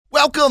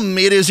Welcome.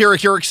 It is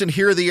Eric Erickson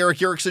here, the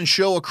Eric Erickson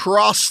Show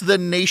across the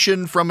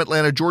nation from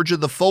Atlanta, Georgia.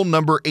 The phone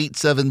number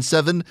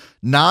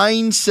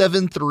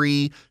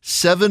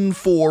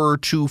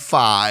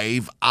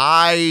 877-973-7425.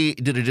 I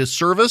did a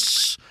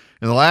disservice.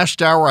 In the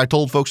last hour, I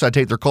told folks I'd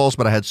take their calls,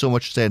 but I had so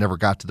much to say I never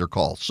got to their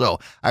calls. So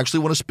I actually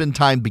want to spend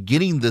time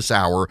beginning this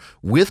hour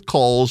with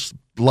calls.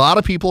 A lot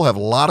of people have a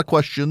lot of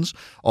questions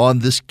on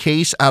this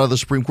case out of the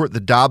Supreme Court,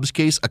 the Dobbs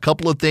case. A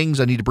couple of things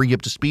I need to bring you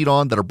up to speed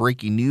on that are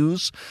breaking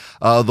news.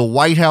 The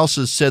White House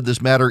has said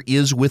this matter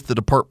is with the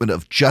Department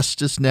of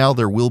Justice now.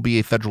 There will be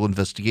a federal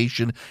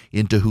investigation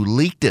into who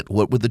leaked it.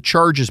 What would the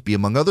charges be?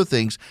 Among other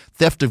things,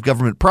 theft of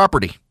government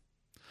property.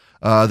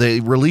 They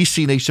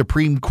releasing a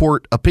Supreme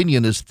Court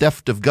opinion as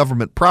theft of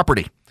government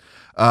property.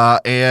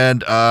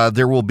 And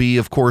there will be,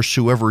 of course,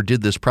 whoever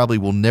did this probably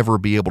will never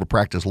be able to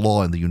practice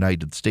law in the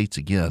United States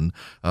again.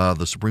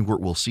 The Supreme Court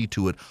will see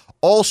to it.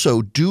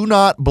 Also, do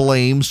not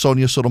blame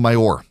Sonia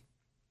Sotomayor.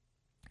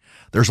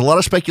 There's a lot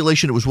of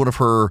speculation it was one of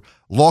her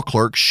law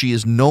clerks. She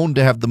is known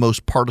to have the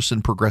most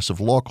partisan progressive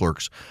law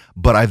clerks,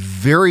 but I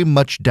very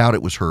much doubt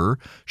it was her.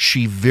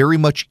 She very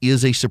much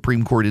is a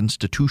Supreme Court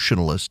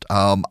institutionalist.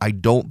 I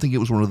don't think it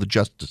was one of the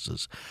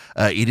justices.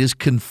 It is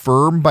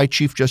confirmed by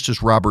Chief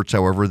Justice Roberts,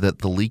 however, that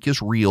the leak is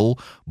real,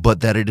 but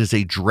that it is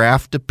a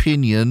draft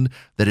opinion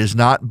that is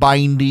not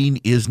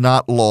binding, is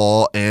not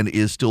law, and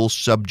is still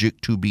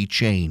subject to be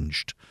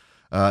changed.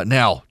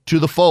 Now, to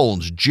the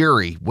phones.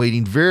 Jerry,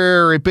 waiting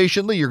very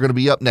patiently. You're going to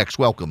be up next.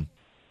 Welcome.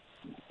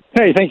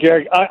 Hey, thank you,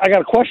 Eric. I got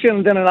a question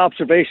and then an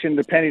observation,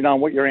 depending on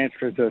what your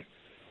answer is.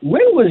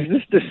 When was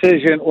this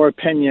decision or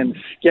opinion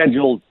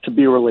scheduled to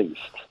be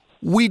released?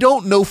 We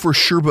don't know for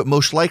sure, but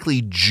most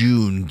likely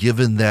June,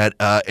 given that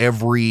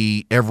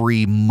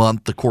every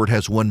month the court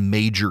has one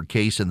major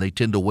case, and they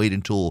tend to wait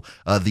until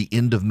the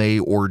end of May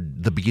or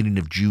the beginning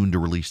of June to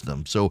release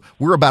them. So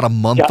we're about a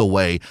month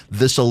away.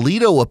 This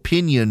Alito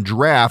opinion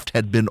draft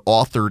had been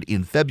authored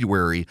in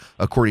February,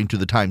 according to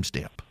the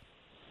timestamp.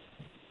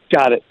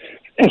 Got it.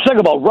 And think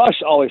about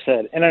Rush always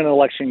said, in an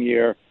election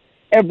year,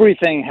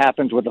 everything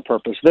happens with a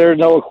purpose. There are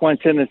no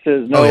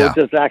coincidences,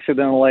 just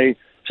accidentally.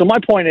 So my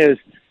point is,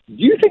 do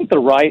you think the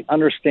right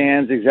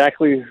understands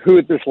exactly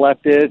who this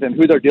left is and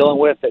who they're dealing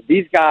with, that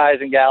these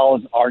guys and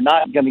gals are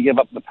not going to give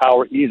up the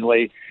power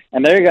easily,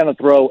 and they're going to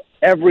throw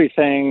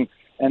everything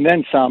and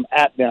then some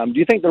at them? Do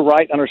you think the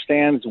right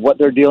understands what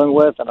they're dealing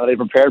with, and are they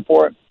prepared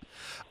for it?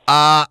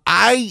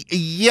 I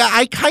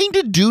kind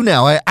of do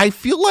now. I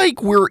feel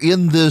like we're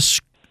in this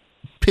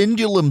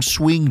pendulum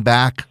swing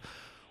back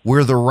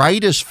where the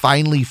right is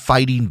finally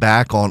fighting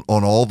back on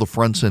all the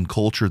fronts and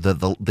culture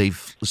that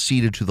they've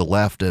ceded to the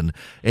left. And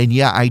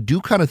yeah, I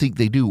do kind of think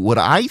they do. What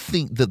I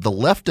think that the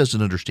left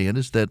doesn't understand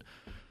is that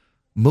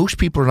most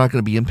people are not going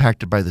to be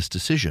impacted by this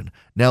decision.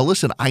 Now,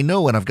 listen, I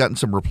know, and I've gotten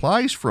some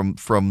replies from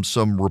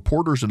some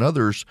reporters and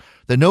others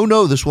that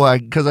no, this will,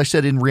 because I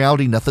said in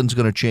reality nothing's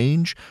going to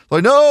change.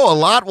 Like, no, a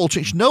lot will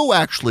change. No,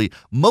 actually,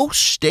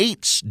 most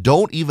states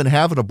don't even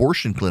have an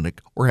abortion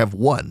clinic or have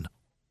one.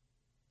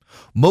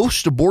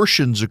 Most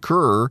abortions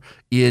occur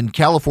in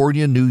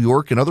California, New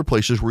York, and other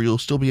places where you'll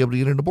still be able to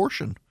get an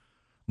abortion.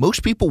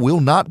 Most people will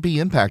not be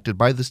impacted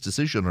by this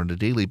decision on a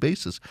daily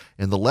basis,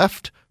 and the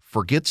left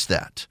forgets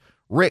that.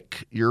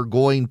 Rick, you're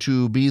going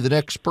to be the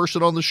next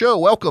person on the show.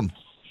 Welcome.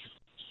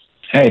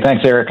 Hey,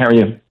 thanks, Eric. How are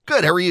you?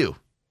 Good. How are you?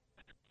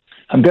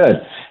 I'm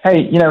good.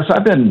 Hey, so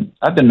I've been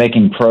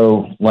making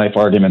pro-life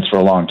arguments for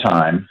a long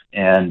time,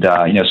 and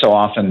so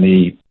often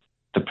the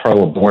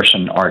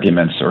pro-abortion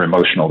arguments are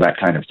emotional, that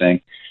kind of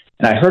thing.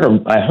 And I heard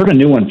a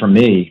new one from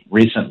me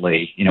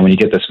recently, when you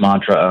get this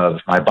mantra of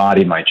my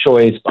body, my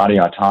choice, body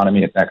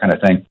autonomy, that kind of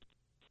thing.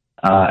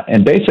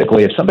 And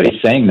basically, if somebody's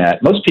saying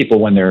that, most people,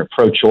 when they're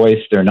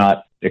pro-choice, they're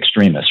not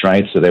extremists,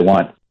 right? So they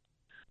want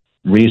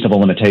reasonable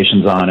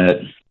limitations on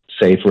it,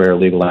 safe, rare,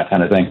 legal, that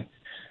kind of thing.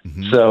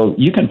 Mm-hmm. So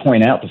you can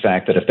point out the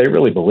fact that if they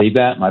really believe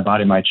that, my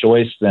body, my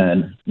choice,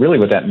 then really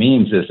what that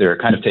means is they're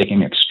kind of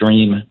taking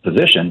extreme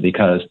position,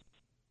 because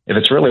if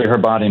it's really her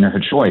body and her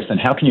choice, then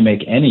how can you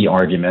make any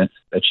argument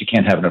that she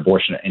can't have an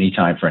abortion at any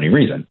time for any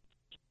reason?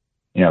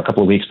 A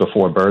couple of weeks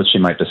before birth, she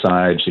might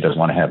decide she doesn't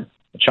want to have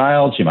a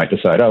child. She might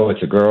decide, oh,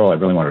 it's a girl, I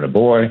really wanted a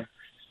boy.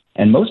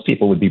 And most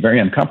people would be very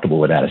uncomfortable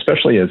with that,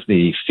 especially as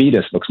the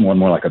fetus looks more and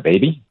more like a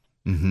baby.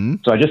 Mm-hmm.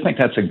 So I just think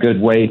that's a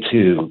good way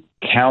to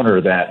counter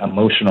that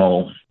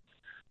emotional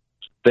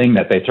thing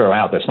that they throw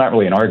out. That's not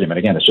really an argument.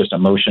 Again, it's just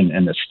emotion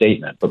in the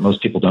statement. But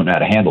most people don't know how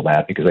to handle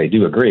that, because they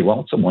do agree,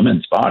 well, it's a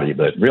woman's body,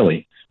 but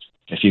really,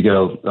 if you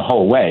go the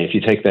whole way, if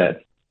you take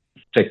the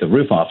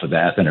roof off of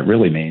that, then it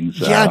really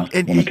means women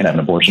can have an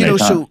abortion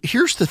anytime. So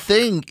here's the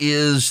thing,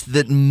 is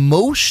that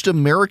most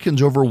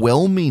Americans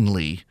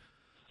overwhelmingly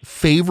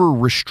favor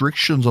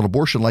restrictions on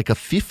abortion, like a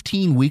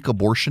 15-week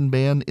abortion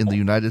ban in the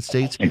United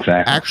States.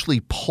 Exactly. Actually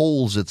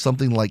polls at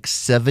something like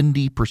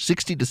 60 to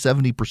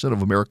 70%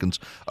 of Americans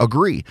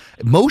agree.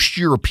 Most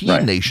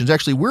European nations,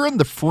 actually, we're in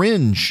the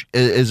fringe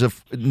as a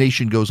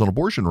nation goes on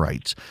abortion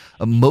rights.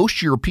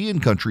 Most European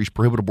countries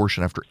prohibit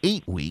abortion after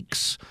 8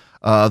 weeks.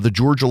 The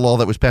Georgia law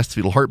that was passed, the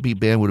fetal heartbeat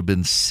ban, would have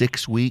been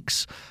 6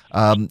 weeks.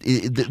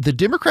 The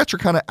Democrats are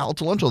kind of out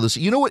to lunch on this.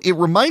 You know what? It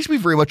reminds me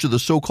very much of the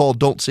so-called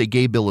Don't Say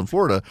Gay bill in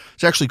Florida.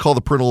 It's actually called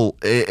the Parental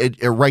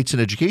Rights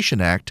and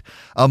Education Act.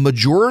 A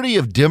majority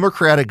of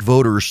Democratic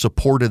voters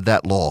supported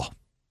that law,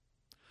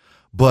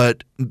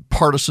 but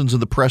partisans in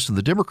the press and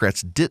the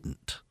Democrats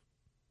didn't.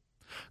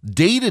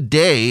 Day to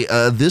day,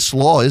 this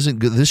law isn't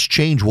good. This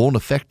change won't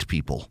affect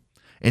people.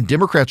 And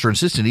Democrats are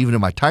insistent, even in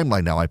my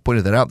timeline now, I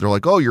pointed that out. They're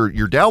like, oh, you're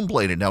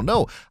downplaying it now.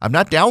 No, I'm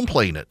not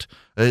downplaying it.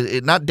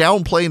 Not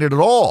downplaying it at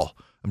all.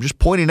 I'm just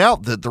pointing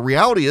out that the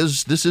reality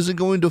is this isn't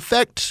going to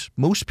affect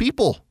most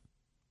people.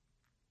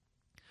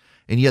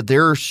 And yet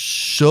they're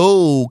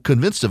so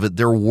convinced of it.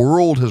 Their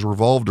world has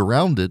revolved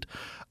around it.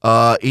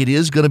 It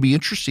is going to be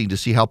interesting to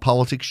see how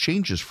politics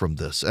changes from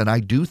this. And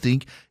I do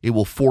think it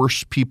will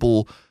force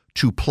people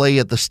to play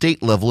at the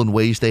state level in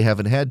ways they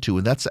haven't had to.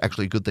 And that's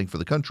actually a good thing for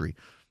the country.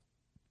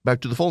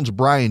 Back to the phones.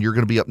 Brian, you're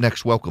going to be up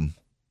next. Welcome.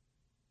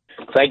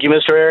 Thank you,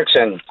 Mr.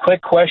 Erickson.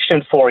 Quick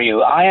question for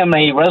you. I am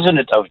a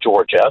resident of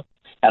Georgia,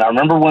 and I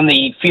remember when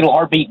the fetal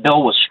heartbeat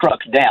bill was struck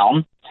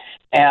down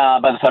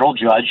by the federal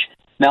judge.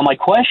 Now, my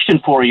question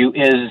for you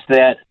is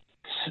that,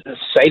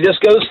 say this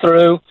goes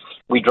through,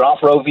 we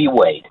drop Roe v.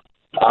 Wade.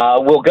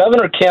 Will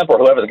Governor Kemp, or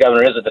whoever the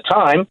governor is at the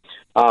time,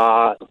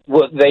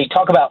 will they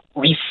talk about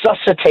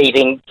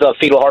resuscitating the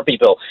fetal heartbeat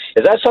bill?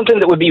 Is that something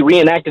that would be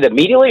reenacted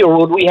immediately, or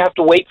would we have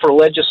to wait for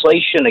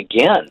legislation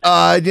again?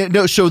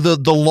 No. So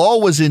the law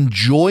was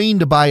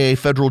enjoined by a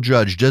federal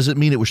judge. Doesn't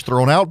mean it was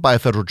thrown out by a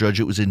federal judge.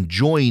 It was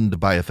enjoined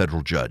by a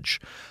federal judge,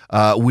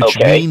 which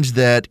means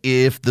that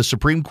if the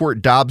Supreme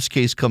Court Dobbs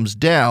case comes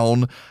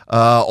down,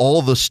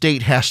 all the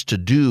state has to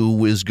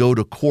do is go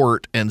to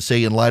court and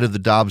say, in light of the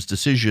Dobbs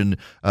decision,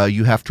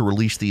 you have to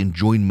release the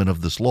enjoinment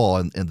of this law,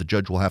 and the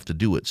judge will have to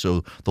do it.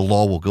 So the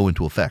law will go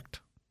into effect.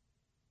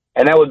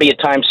 And that would be a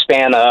time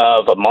span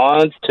of a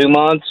month, 2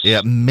 months?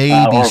 Yeah,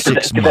 maybe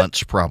 6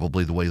 months,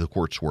 probably, the way the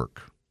courts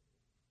work.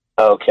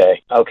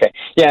 Okay.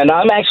 Yeah, and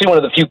I'm actually one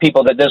of the few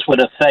people that this would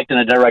affect in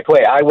a direct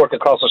way. I work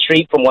across the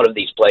street from one of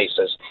these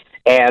places,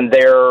 and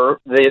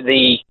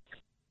the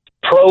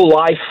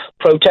pro-life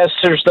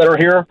protesters that are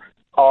here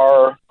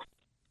are,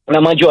 now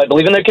mind you, I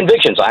believe in their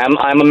convictions.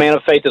 I'm a man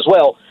of faith as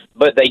well,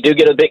 but they do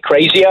get a bit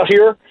crazy out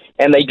here,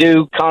 and they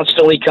do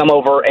constantly come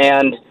over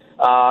and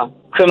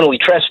criminally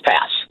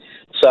trespass.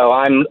 So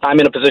I'm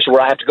in a position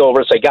where I have to go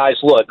over and say, guys,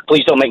 look,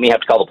 please don't make me have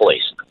to call the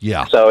police.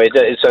 Yeah. So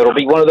it'll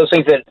be one of those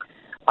things that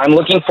I'm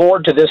looking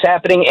forward to this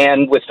happening,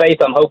 and with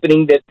faith, I'm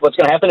hoping that what's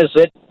going to happen is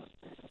that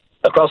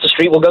across the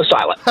street will go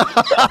silent.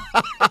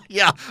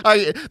 Yeah.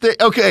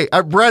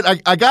 Brett,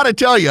 I got to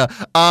tell you,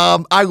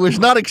 I was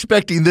not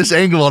expecting this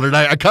angle on it.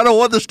 I kind of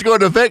want this to go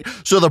into effect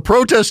so the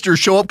protesters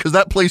show up because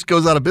that place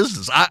goes out of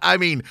business. I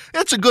mean,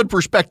 it's a good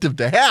perspective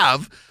to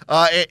have.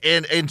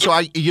 And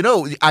so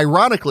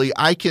ironically,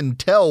 I can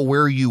tell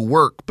where you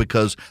work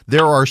because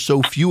there are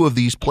so few of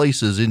these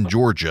places in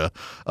Georgia.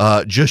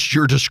 Just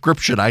your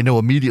description, I know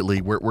immediately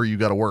where you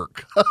got to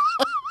work.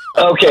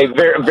 Okay,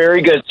 very,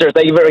 very good, sir.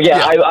 Thank you very much.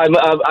 Yeah,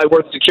 I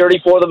work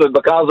security for them, and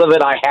because of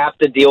it, I have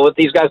to deal with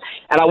these guys.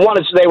 And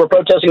they were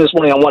protesting this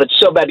morning. I wanted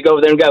so bad to go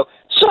over there and go,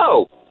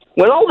 so,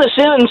 when all this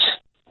ends,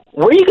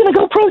 where are you going to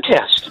go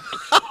protest?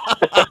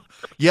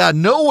 Yeah,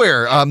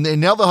 nowhere.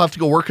 And now they'll have to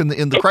go work in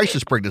the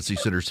crisis pregnancy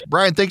centers.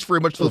 Brian, thanks very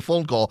much for the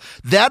phone call.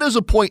 That is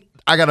a point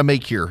I got to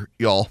make here,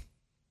 y'all.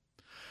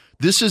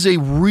 This is a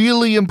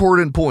really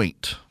important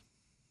point.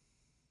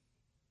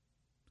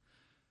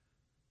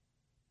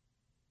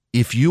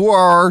 If you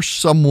are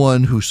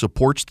someone who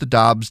supports the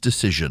Dobbs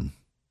decision,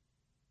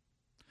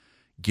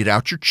 get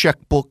out your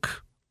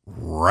checkbook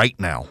right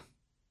now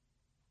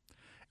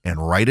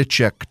and write a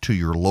check to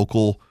your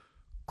local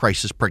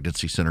crisis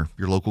pregnancy center,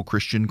 your local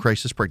Christian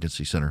crisis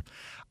pregnancy center.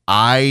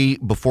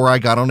 Before I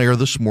got on air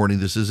this morning,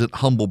 this isn't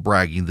humble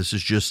bragging. This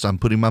is just I'm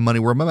putting my money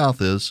where my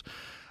mouth is.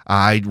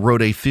 I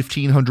wrote a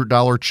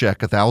 $1,500 check,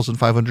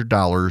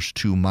 $1,500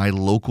 to my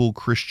local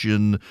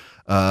Christian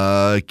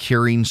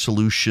Caring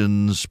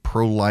Solutions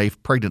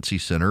pro-life pregnancy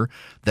center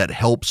that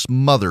helps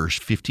mothers.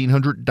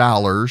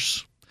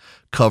 $1,500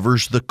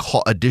 covers the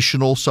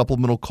additional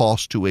supplemental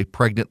cost to a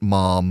pregnant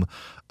mom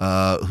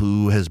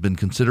who has been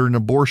considering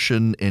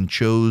abortion and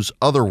chose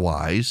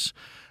otherwise.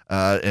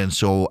 And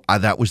so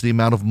that was the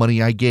amount of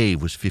money I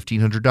gave, was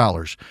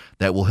 $1,500.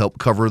 That will help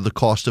cover the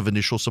cost of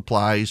initial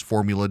supplies,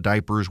 formula,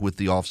 diapers, with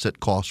the offset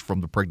cost from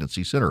the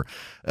pregnancy center.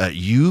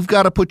 You've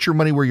got to put your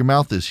money where your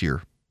mouth is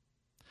here,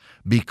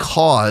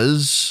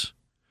 because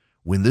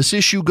when this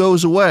issue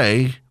goes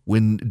away,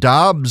 when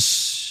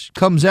Dobbs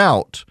comes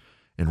out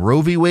and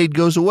Roe v. Wade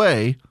goes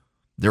away,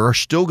 there are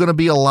still going to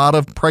be a lot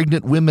of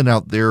pregnant women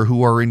out there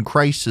who are in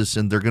crisis,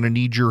 and they're going to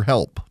need your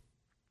help.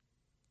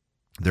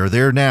 They're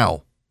there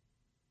now.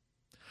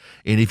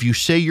 And if you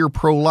say you're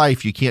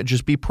pro-life, you can't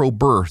just be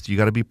pro-birth. You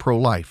got to be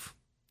pro-life.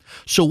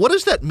 So what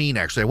does that mean,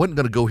 actually? I wasn't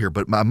going to go here,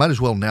 but I might as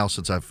well now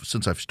since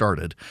I've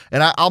started.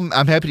 And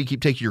I'm happy to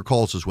keep taking your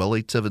calls as well,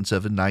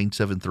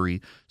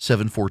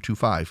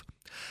 877-973-7425.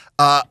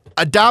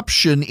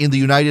 Adoption in the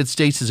United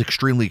States is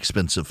extremely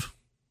expensive.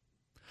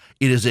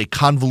 It is a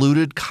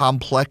convoluted,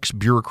 complex,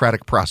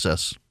 bureaucratic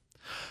process.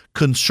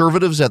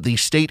 Conservatives at the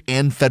state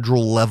and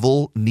federal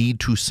level need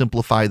to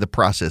simplify the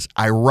process.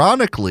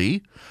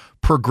 Ironically,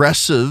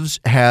 progressives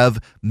have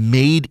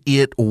made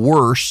it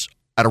worse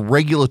at a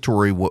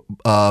regulatory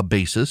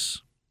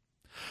basis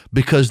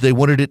because they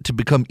wanted it to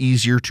become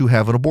easier to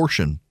have an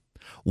abortion.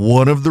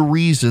 One of the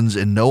reasons,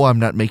 and no, I'm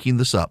not making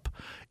this up,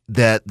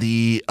 that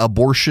the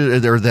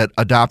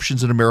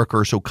adoptions in America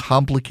are so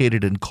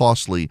complicated and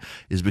costly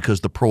is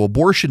because the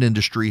pro-abortion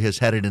industry has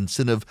had an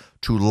incentive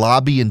to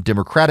lobby in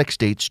Democratic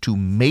states to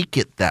make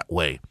it that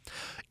way.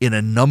 In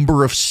a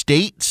number of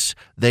states,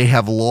 they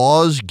have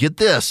laws. Get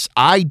this,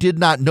 I did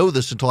not know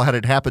this until I had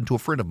it happen to a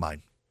friend of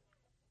mine.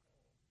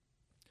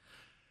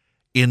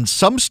 In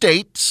some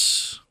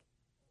states,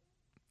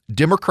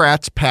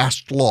 Democrats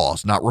passed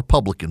laws, not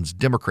Republicans,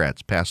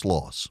 Democrats passed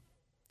laws,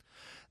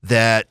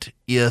 that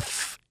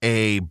if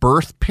a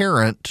birth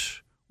parent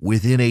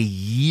within a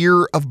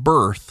year of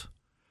birth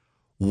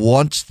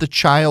wants the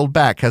child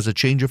back, has a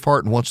change of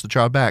heart and wants the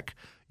child back,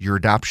 your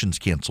adoption's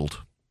canceled.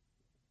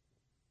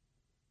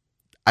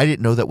 I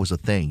didn't know that was a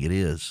thing. It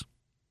is.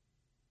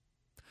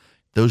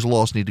 Those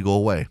laws need to go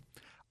away.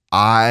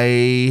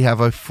 I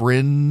have a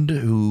friend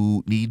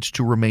who needs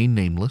to remain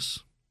nameless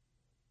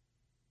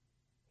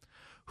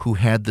who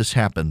had this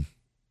happen.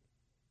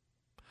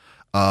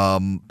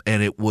 And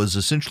it was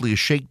essentially a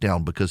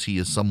shakedown because he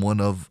is someone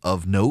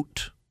of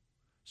note,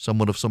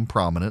 someone of some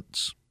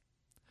prominence.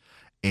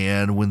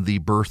 And when the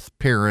birth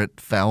parent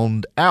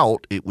found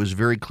out, it was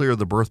very clear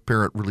the birth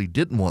parent really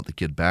didn't want the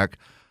kid back,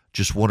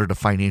 just wanted a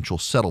financial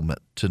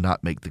settlement to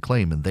not make the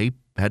claim, and they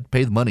had to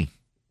pay the money.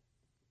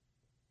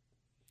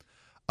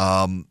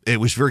 It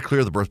was very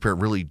clear the birth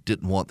parent really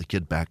didn't want the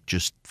kid back,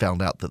 just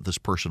found out that this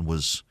person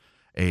was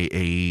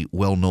a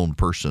well-known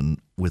person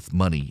with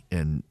money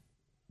and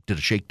did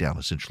a shakedown,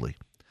 essentially.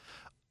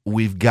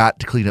 We've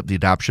got to clean up the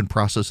adoption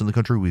process in the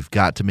country. We've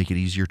got to make it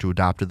easier to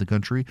adopt in the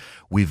country.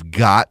 We've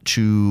got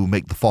to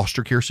make the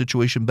foster care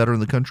situation better in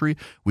the country.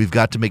 We've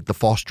got to make the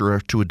foster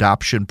to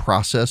adoption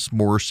process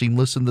more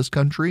seamless in this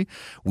country.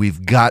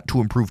 We've got to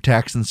improve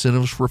tax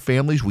incentives for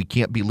families. We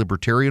can't be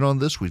libertarian on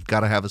this. We've got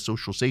to have a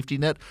social safety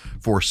net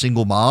for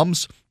single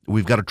moms.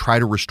 We've got to try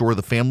to restore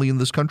the family in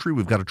this country.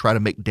 We've got to try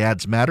to make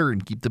dads matter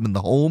and keep them in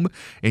the home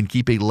and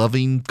keep a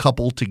loving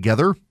couple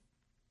together.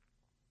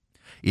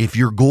 If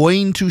you're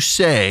going to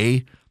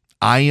say,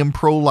 I am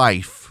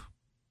pro-life,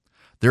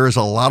 there is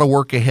a lot of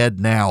work ahead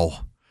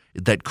now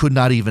that could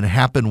not even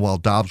happen while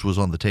Dobbs was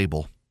on the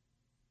table.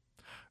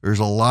 There's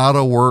a lot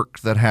of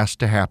work that has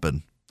to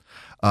happen.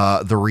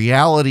 The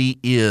reality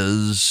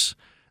is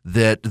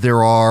that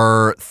there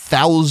are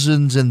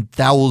thousands and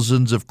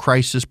thousands of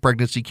crisis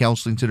pregnancy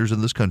counseling centers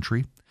in this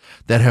country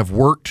that have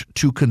worked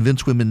to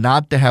convince women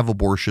not to have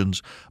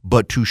abortions,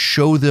 but to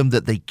show them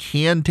that they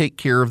can take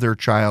care of their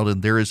child,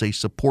 and there is a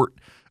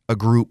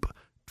group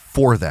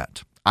for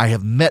that. I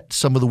have met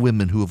some of the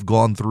women who have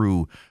gone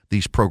through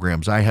these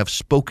programs. I have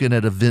spoken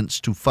at events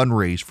to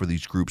fundraise for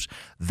these groups.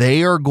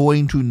 They are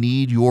going to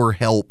need your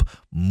help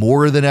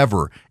more than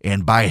ever.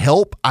 And by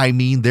help, I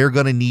mean they're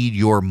going to need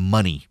your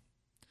money.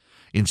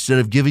 Instead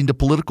of giving to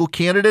political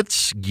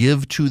candidates,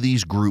 give to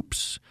these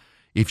groups.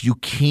 If you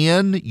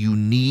can, you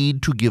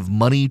need to give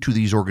money to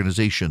these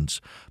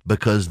organizations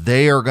because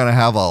they are going to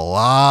have a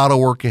lot of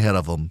work ahead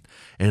of them.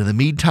 And in the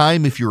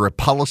meantime, if you're a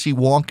policy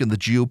wonk in the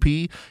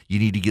GOP, you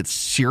need to get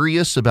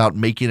serious about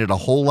making it a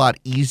whole lot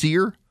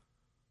easier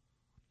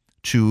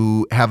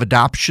to have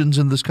adoptions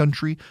in this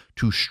country,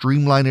 to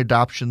streamline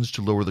adoptions,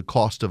 to lower the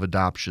cost of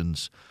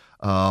adoptions.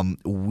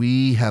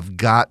 We have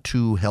got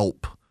to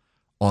help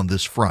on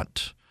this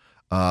front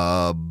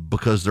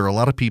because there are a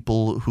lot of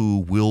people who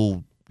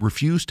will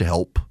refuse to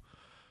help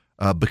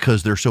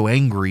because they're so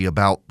angry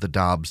about the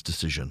Dobbs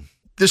decision.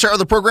 This hour of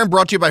the program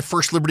brought to you by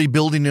First Liberty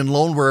Building and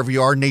Loan. Wherever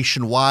you are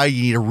nationwide,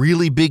 you need a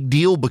really big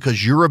deal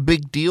because you're a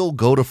big deal.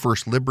 Go to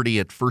First Liberty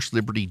at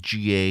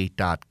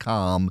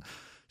firstlibertyga.com.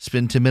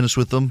 Spend 10 minutes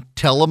with them.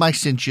 Tell them I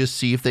sent you.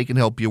 See if they can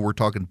help you. We're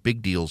talking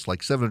big deals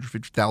like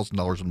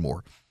 $750,000 and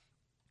more.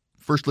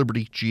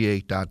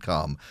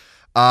 firstlibertyga.com.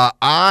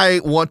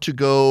 I want to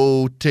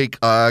go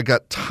I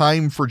got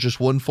time for just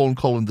one phone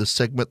call in this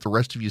segment. The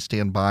rest of you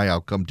stand by. I'll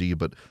come to you.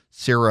 But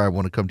Sarah, I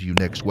want to come to you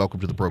next. Welcome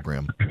to the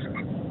program.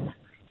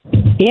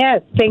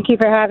 Yes, thank you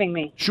for having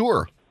me.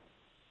 Sure.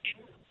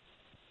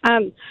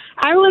 I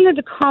wanted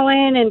to call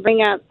in and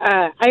bring up,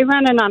 I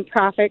run a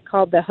nonprofit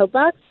called the Hope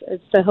Box.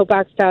 It's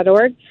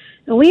thehopebox.org.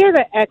 And we are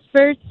the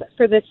experts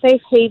for the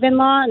safe haven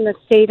law in the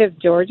state of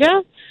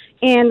Georgia.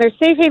 And there's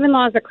safe haven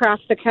laws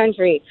across the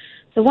country.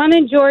 The one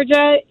in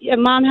Georgia, a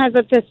mom has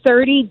up to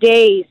 30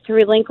 days to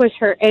relinquish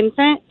her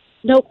infant,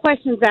 no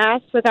questions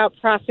asked, without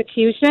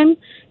prosecution,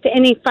 to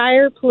any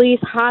fire,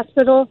 police,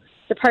 hospital,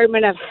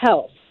 Department of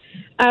Health.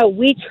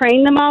 We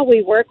train them all.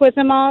 We work with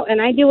them all.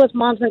 And I deal with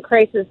moms in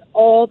crisis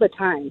all the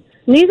time.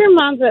 And these are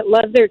moms that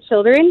love their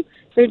children.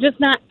 They're just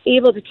not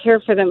able to care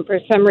for them for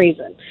some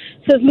reason.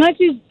 So as much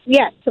as,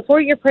 yes,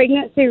 support your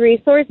pregnancy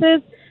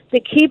resources,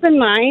 but keep in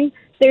mind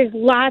there's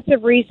lots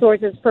of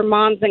resources for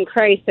moms in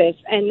crisis,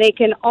 and they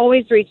can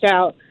always reach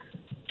out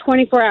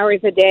 24 hours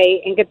a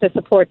day and get the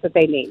support that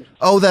they need.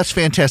 Oh, that's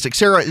fantastic.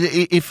 Sarah,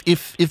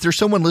 if there's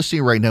someone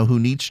listening right now who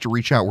needs to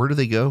reach out, where do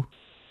they go?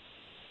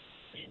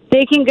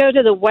 They can go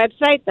to the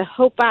website,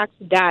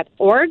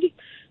 thehopebox.org.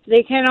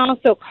 They can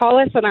also call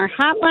us on our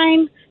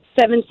hotline,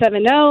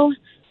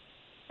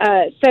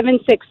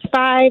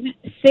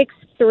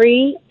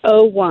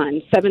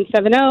 770-765-6301,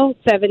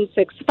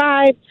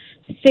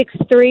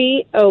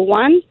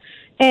 770-765-6301.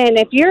 And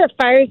if you're a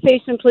fire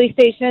station, police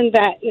station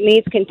that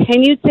needs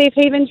continued safe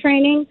haven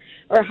training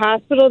or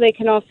hospital, they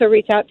can also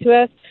reach out to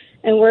us,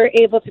 and we're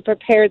able to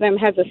prepare them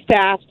as a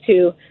staff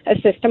to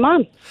assist them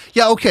on.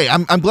 Yeah, okay.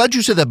 I'm glad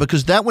you said that,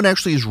 because that one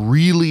actually is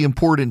really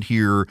important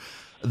here.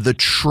 The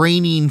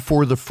training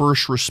for the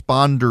first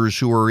responders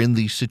who are in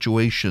these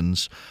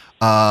situations.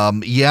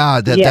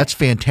 That's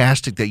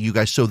fantastic that you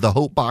guys. So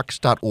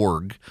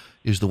thehopebox.org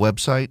is the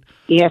website.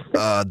 Yes.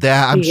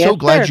 I'm so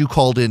glad you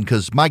called in,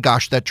 because my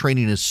gosh, that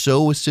training is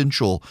so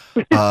essential.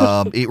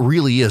 It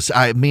really is.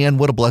 Man,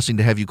 what a blessing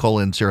to have you call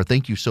in, Sarah.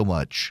 Thank you so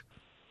much.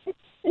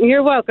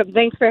 You're welcome.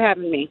 Thanks for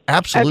having me.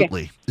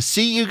 Absolutely. Okay.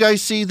 See, you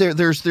guys see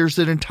there's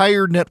an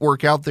entire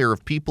network out there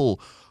of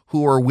people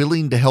who are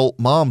willing to help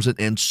moms,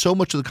 and so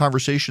much of the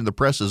conversation in the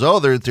press is,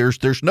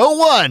 there's no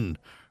one.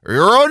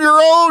 You're on your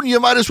own. You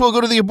might as well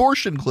go to the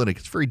abortion clinic.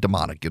 It's very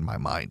demonic in my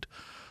mind.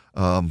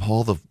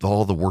 All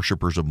the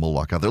worshipers of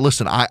Moloch out there.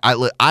 Listen,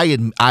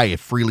 I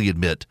freely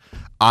admit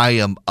I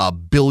am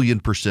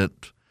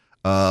 1,000,000,000%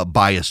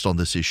 biased on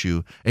this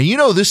issue, and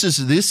this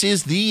is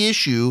the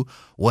issue.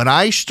 When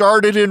I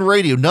started in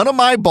radio, none of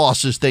my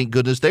bosses, thank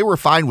goodness, they were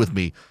fine with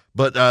me,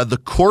 but the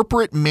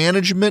corporate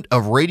management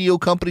of radio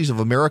companies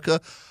of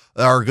America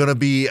are going to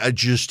be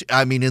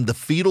in the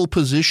fetal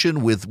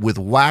position with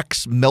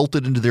wax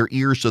melted into their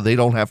ears so they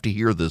don't have to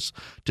hear this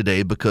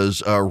today,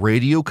 because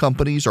radio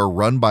companies are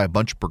run by a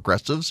bunch of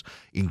progressives,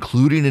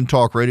 including in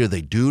talk radio.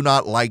 They do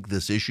not like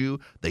this issue.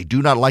 They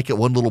do not like it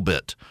one little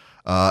bit.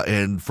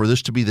 And for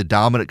this to be the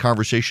dominant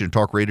conversation in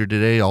talk radio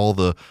today, all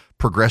the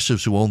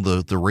progressives who own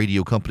the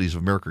radio companies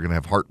of America are going to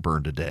have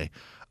heartburn today.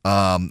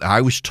 When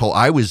I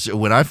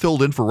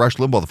filled in for Rush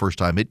Limbaugh the first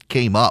time, it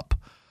came up.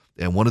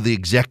 And one of the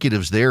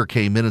executives there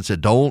came in and said,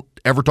 don't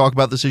ever talk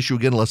about this issue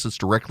again unless it's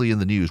directly in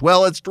the news.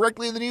 Well, it's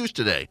directly in the news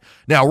today.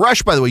 Now,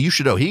 Rush, by the way, you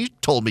should know, he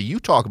told me, you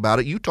talk about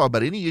it. You talk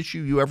about any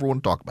issue you ever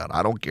want to talk about.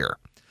 I don't care.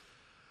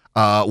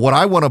 What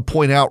I want to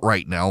point out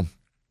right now,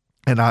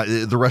 and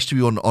the rest of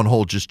you on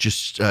hold,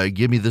 just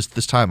give me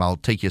this time. I'll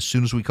take you as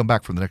soon as we come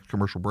back from the next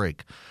commercial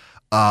break.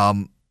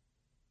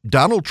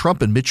 Donald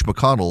Trump and Mitch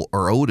McConnell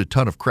are owed a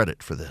ton of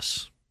credit for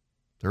this.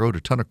 They're owed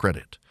a ton of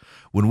credit.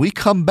 When we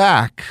come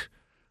back,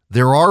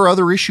 there are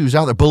other issues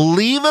out there.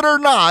 Believe it or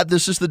not,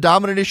 this is the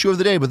dominant issue of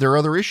the day, but there are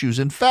other issues.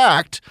 In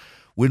fact,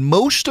 when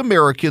most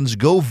Americans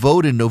go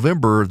vote in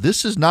November,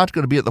 this is not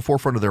going to be at the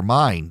forefront of their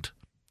mind.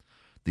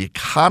 The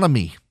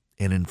economy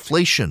and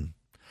inflation.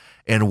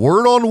 And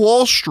word on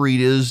Wall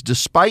Street is,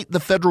 despite the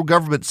federal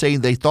government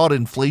saying they thought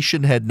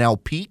inflation had now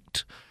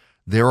peaked,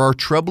 there are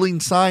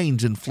troubling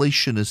signs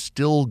inflation is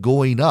still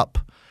going up.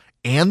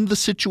 And the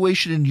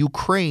situation in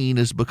Ukraine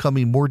is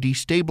becoming more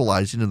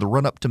destabilizing in the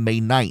run-up to May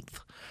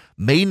 9th.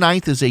 May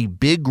 9th is a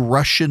big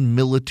Russian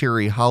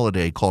military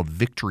holiday called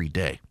Victory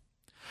Day.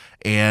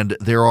 And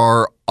there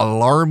are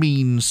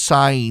alarming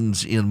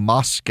signs in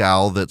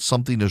Moscow that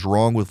something is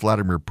wrong with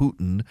Vladimir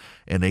Putin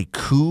and a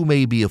coup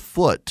may be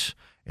afoot,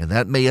 and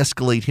that may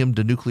escalate him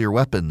to nuclear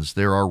weapons.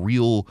 There are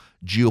real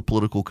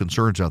geopolitical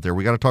concerns out there.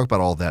 We got to talk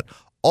about all that.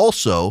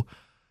 Also,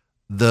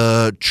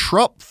 the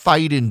Trump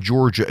fight in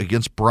Georgia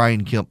against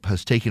Brian Kemp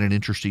has taken an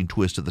interesting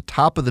twist. At the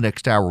top of the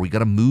next hour, we got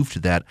to move to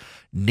that.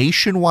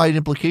 Nationwide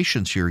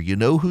implications here. You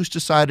know who's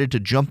decided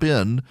to jump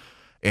in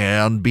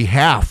on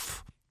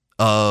behalf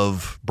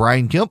of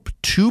Brian Kemp?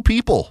 Two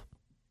people,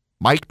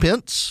 Mike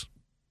Pence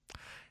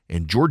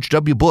and George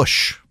W.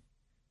 Bush,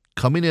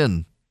 coming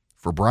in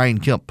for Brian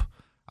Kemp.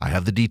 I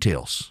have the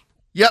details.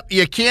 Yep,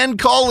 you can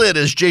call it,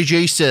 as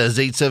JJ says,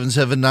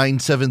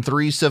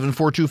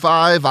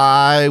 877-973-7425.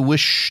 I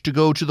wish to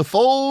go to the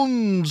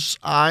phones.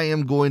 I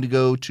am going to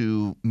go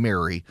to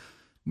Mary.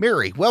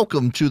 Mary,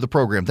 welcome to the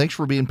program. Thanks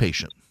for being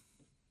patient.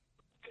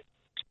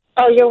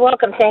 Oh, you're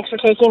welcome. Thanks for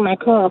taking my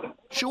call.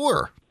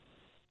 Sure.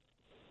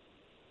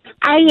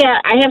 I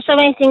have so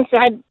many things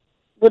that I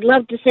would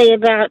love to say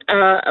about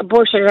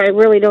abortion. I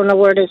really don't know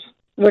where to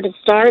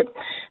start,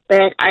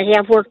 but I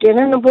have worked in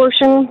an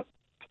abortion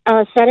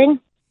setting.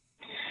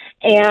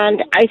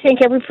 And I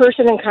think every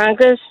person in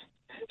Congress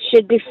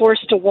should be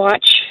forced to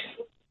watch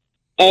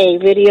a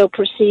video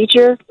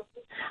procedure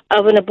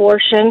of an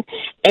abortion.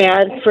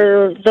 And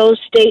for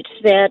those states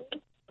that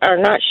are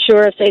not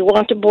sure if they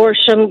want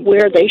abortion,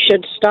 where they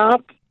should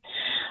stop.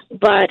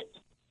 But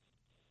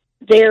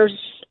there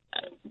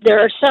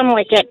are some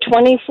like at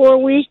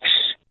 24 weeks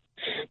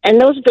And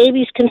those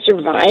babies can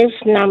survive.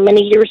 Now,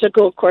 many years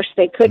ago, of course,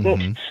 they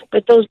couldn't,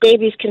 but those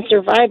babies can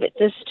survive at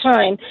this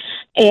time.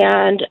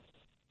 And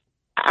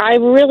I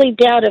really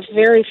doubt if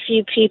very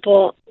few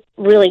people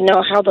really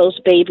know how those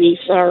babies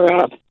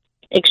are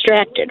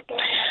extracted.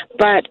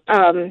 But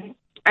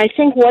I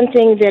think one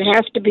thing that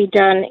has to be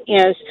done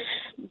is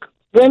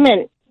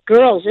women,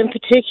 girls in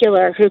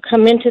particular, who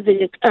come into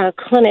the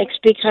clinics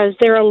because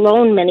they're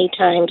alone many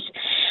times.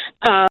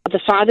 The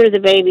father of the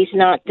baby's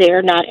not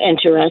there, not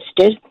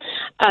interested.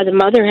 The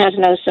mother has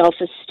no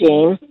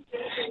self-esteem.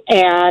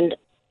 And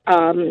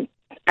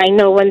I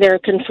know when they're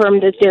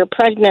confirmed that they're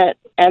pregnant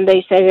and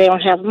they say they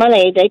don't have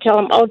money, they tell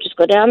them, oh, just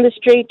go down the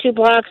street 2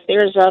 blocks,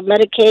 there's a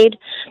Medicaid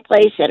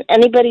place, and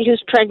anybody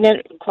who's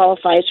pregnant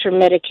qualifies for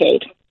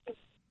Medicaid.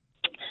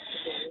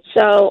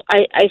 So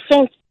I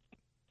think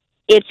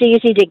it's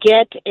easy to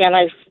get,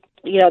 and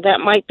that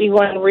might be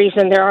one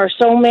reason there are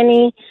so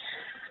many.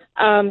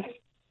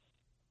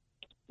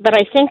 But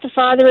I think the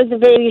father of the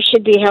baby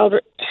should be held,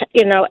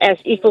 as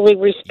equally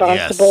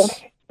responsible.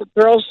 Yes. The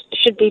girls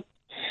should be,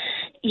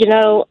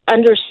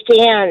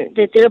 understand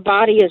that their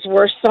body is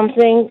worth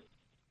something,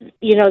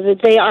 that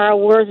they are a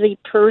worthy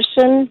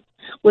person,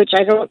 which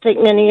I don't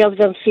think many of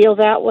them feel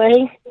that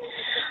way.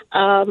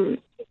 Yeah.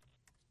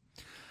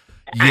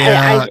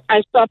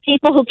 I saw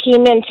people who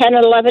came in 10 or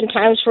 11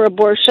 times for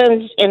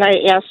abortions, and I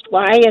asked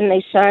why, and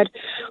they said,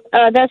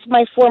 that's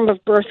my form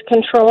of birth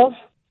control.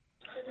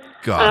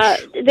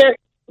 Gosh.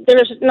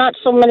 There's not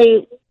so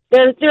many,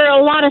 there are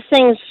a lot of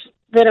things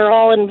that are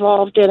all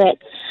involved in it.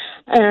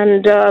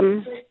 And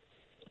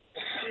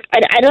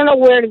I don't know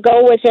where to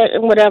go with it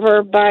and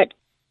whatever, but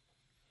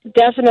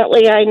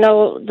definitely I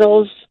know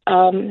those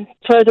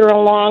further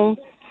along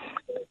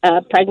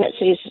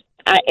pregnancies,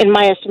 in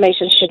my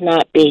estimation, should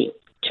not be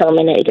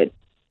terminated.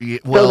 Yeah,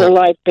 well, those are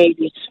live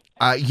babies.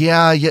 There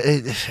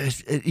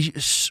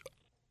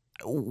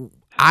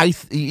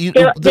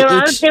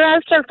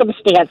are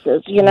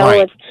circumstances,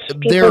 right. with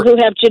people who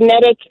have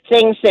genetic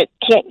things that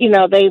can't,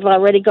 they've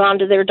already gone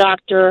to their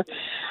doctor.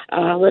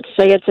 Let's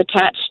say it's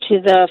attached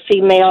to the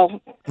female.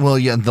 Well,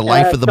 yeah, the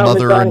life of the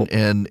mother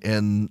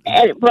and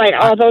right.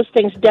 All those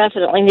things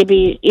definitely need to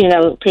be,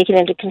 taken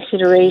into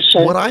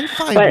consideration. What I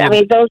find,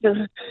 those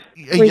are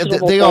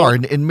reasonable they things. are.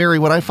 And Mary,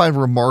 what I find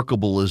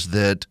remarkable is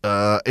that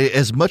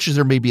as much as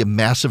there may be a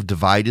massive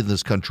divide in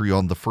this country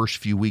on the first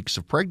few weeks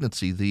of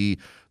pregnancy, the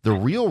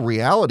real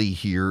reality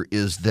here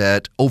is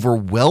that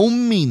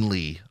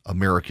overwhelmingly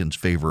Americans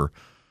favor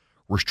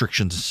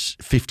restrictions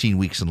 15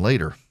 weeks and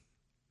later.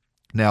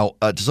 Now,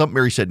 to something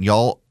Mary said, and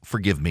y'all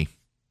forgive me,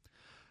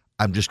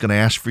 I'm just going to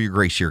ask for your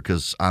grace here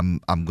because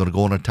I'm going to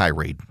go on a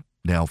tirade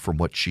now from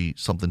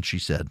something she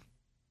said.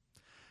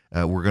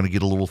 We're going to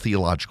get a little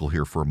theological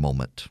here for a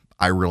moment.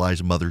 I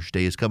realize Mother's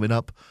Day is coming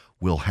up.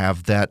 We'll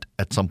have that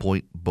at some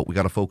point, but we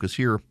got to focus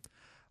here.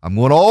 I'm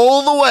going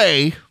all the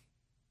way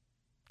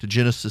to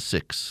Genesis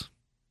 6.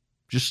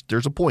 Just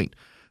there's a point.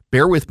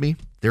 Bear with me.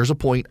 There's a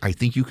point. I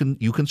think you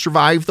can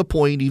survive the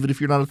point even if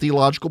you're not a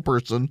theological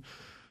person.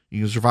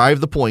 You can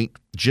survive the point.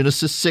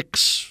 Genesis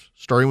 6,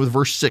 starting with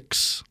verse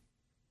 6.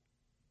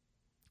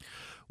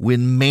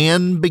 When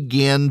man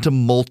began to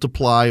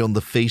multiply on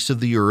the face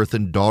of the earth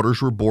and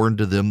daughters were born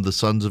to them, the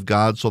sons of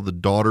God saw the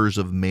daughters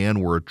of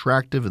man were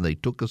attractive, and they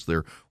took us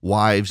their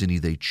wives, and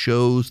they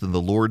chose. Then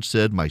the Lord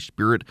said, my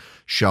spirit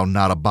shall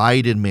not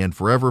abide in man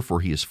forever, for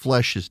he is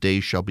flesh. His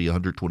days shall be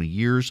 120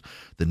 years.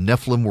 The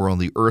Nephilim were on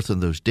the earth in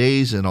those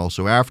days, and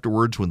also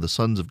afterwards, when the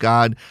sons of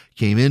God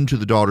came into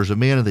the daughters of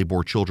man, and they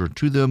bore children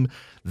to them.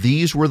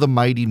 These were the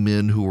mighty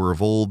men who were of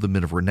old, the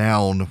men of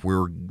renown.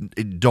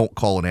 Don't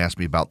call and ask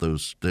me about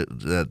those.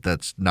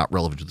 That's not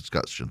relevant to the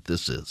discussion.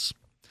 This is.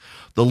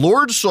 The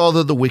Lord saw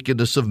that the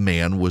wickedness of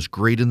man was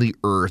great in the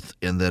earth,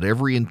 and that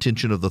every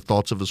intention of the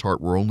thoughts of his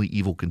heart were only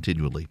evil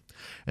continually.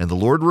 And the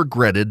Lord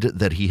regretted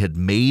that he had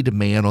made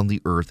man on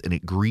the earth, and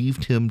it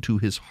grieved him to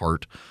his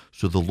heart.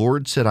 So the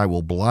Lord said, I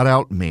will blot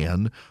out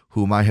man,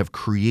 whom I have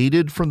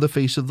created from the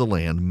face of the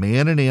land,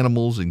 man and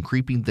animals and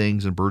creeping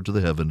things and birds of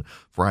the heaven,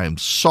 for I am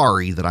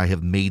sorry that I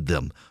have made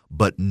them.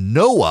 But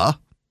Noah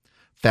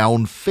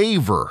found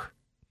favor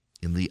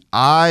in the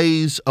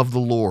eyes of the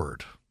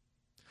Lord.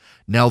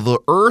 Now the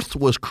earth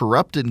was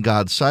corrupt in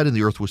God's sight, and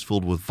the earth was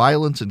filled with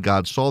violence, and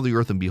God saw the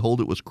earth, and behold,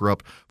 it was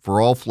corrupt,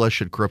 for all flesh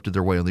had corrupted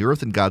their way on the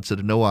earth. And God said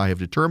to Noah, I have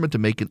determined to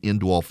make an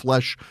end to all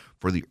flesh,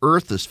 for the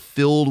earth is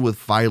filled with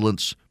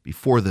violence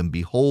before them.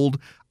 Behold,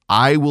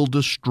 I will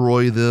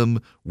destroy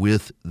them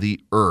with the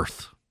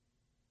earth.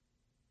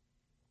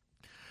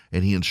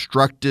 And he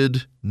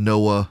instructed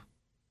Noah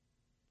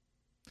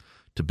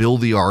to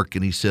build the ark,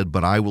 and he said,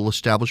 but I will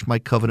establish my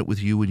covenant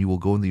with you, and you will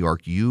go in the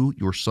ark, you,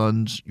 your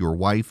sons, your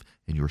wife,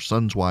 and your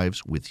sons'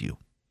 wives with you.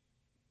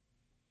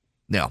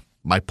 Now,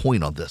 my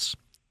point on this,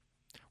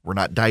 we're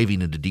not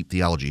diving into deep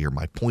theology here.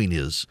 My point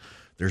is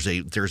there's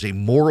a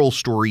moral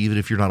story, even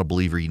if you're not a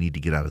believer, you need to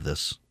get out of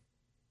this.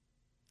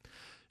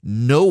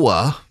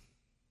 Noah,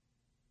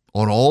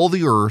 on all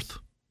the earth,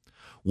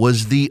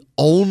 was the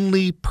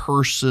only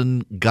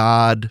person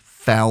God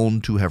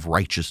found to have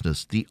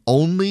righteousness, the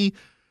only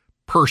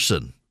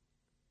person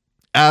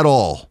at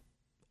all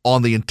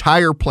on the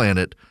entire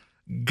planet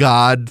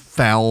God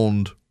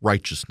found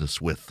righteousness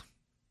with.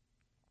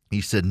 He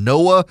said,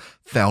 Noah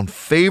found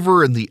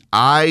favor in the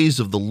eyes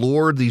of the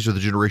Lord. These are the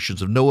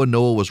generations of Noah.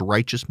 Noah was a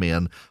righteous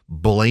man,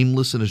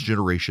 blameless in his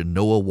generation.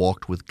 Noah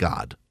walked with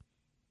God.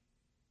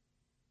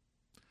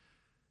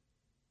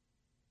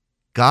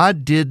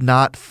 God did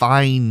not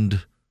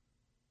find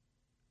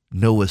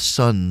Noah's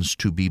sons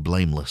to be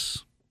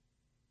blameless.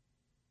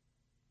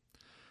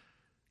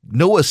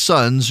 Noah's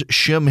sons,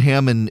 Shem,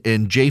 Ham,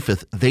 and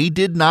Japheth, they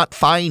did not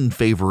find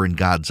favor in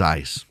God's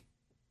eyes.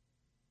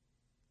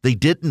 They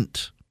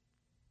didn't.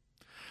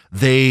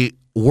 They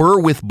were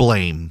with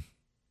blame.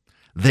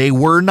 They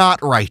were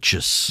not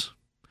righteous.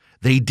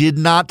 They did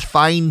not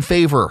find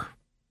favor.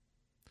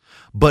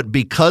 But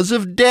because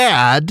of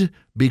Dad,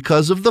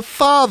 because of the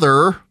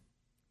father,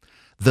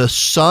 the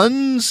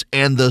sons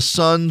and the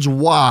sons'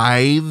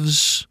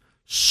 wives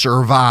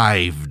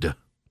survived.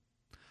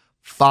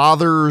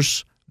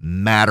 Fathers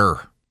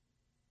matter.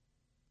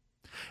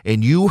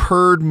 And you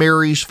heard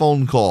Mary's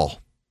phone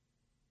call.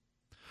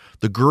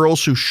 The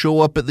girls who show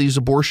up at these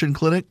abortion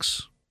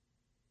clinics,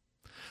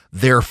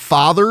 their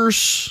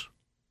fathers,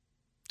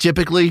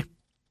 typically,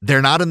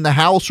 they're not in the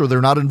house or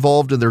they're not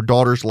involved in their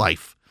daughter's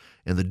life.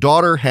 And the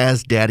daughter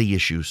has daddy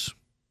issues.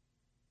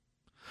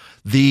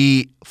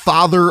 The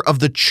father of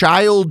the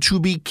child to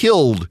be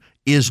killed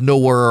is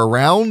nowhere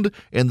around,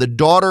 and the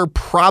daughter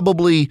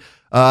probably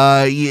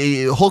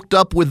hooked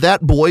up with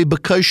that boy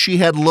because she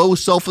had low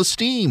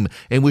self-esteem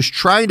and was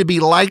trying to be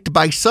liked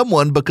by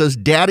someone because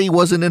daddy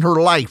wasn't in her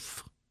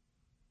life.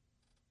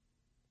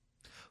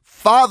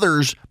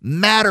 Fathers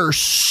matter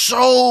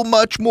so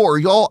much more.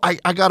 Y'all,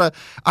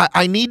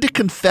 I need to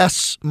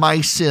confess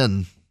my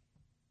sin.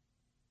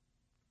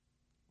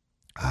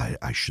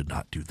 I should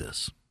not do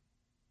this.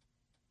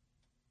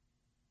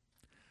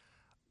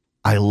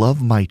 I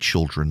love my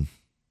children.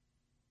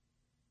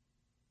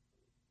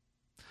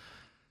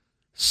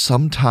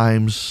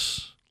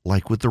 Sometimes,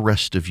 like with the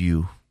rest of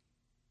you,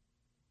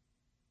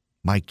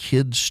 my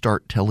kids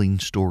start telling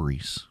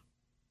stories.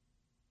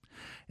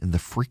 And the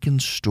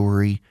freaking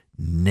story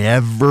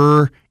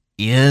never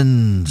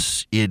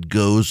ends. It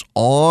goes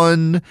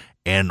on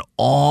and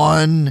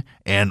on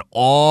and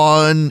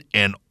on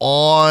and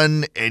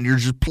on, and you're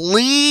just,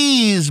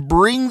 please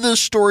bring this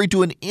story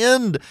to an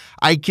end.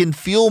 I can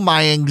feel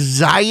my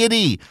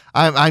anxiety.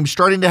 I'm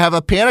starting to have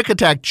a panic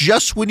attack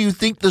just when you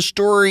think the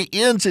story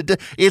ends.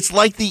 It's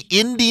like the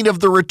ending of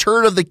The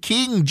Return of the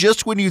King.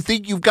 Just when you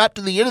think you've got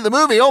to the end of the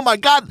movie, oh my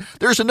God,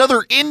 there's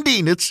another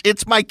ending.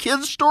 It's my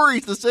kid's story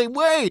the same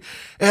way.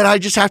 And I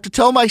just have to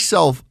tell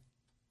myself,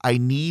 I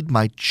need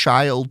my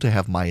child to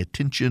have my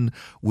attention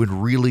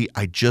when really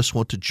I just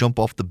want to jump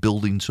off the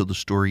building so the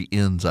story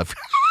ends. I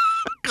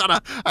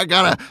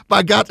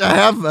got to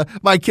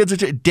have my kids'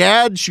 attention.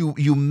 Dads,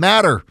 you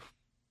matter.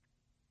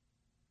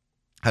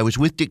 I was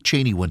with Dick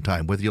Cheney one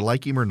time, whether you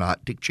like him or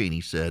not. Dick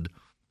Cheney said,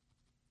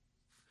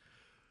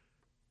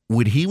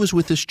 when he was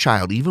with his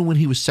child, even when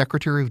he was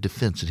Secretary of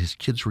Defense and his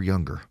kids were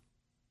younger,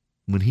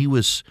 when he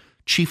was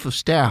Chief of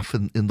Staff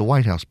in the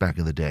White House back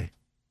in the day,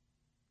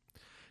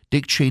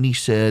 Dick Cheney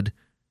said,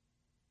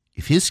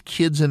 if his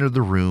kids entered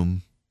the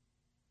room,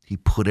 he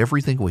put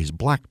everything away, his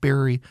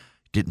BlackBerry,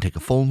 didn't take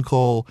a phone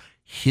call.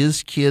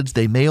 His kids,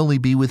 they may only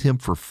be with him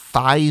for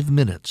 5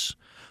 minutes,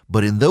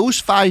 but in those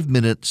 5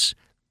 minutes,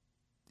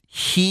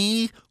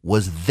 he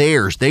was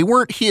theirs. They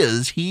weren't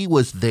his, he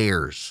was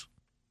theirs.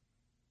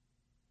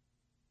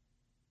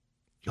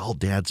 Y'all,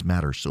 dads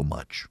matter so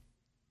much.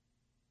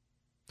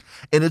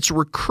 And it's a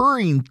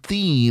recurring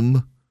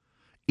theme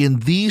in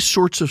these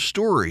sorts of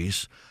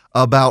stories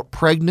about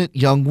pregnant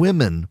young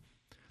women.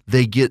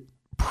 They get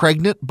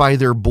pregnant by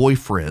their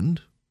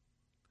boyfriend.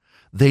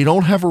 They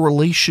don't have a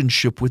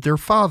relationship with their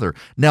father.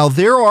 Now,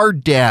 there are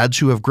dads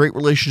who have great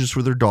relationships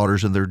with their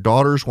daughters, and their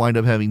daughters wind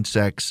up having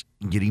sex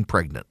and getting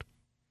pregnant.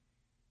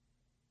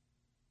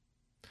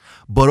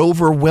 But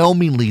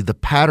overwhelmingly, the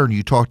pattern,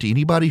 you talk to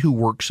anybody who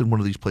works in one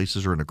of these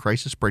places or in a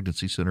crisis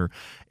pregnancy center,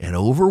 and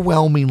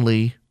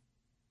overwhelmingly,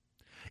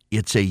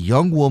 it's a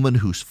young woman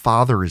whose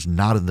father is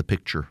not in the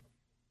picture.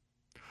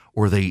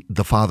 Or the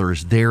father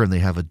is there and they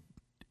have a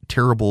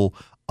terrible,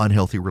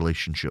 unhealthy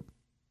relationship.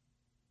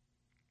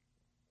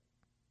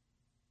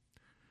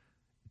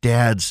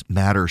 Dads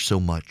matter so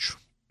much.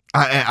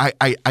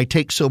 I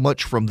take so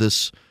much from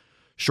this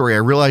story. I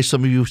realize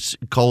some of you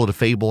call it a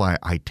fable.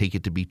 I take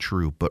it to be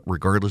true, but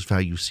regardless of how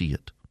you see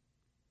it,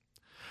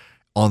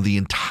 on the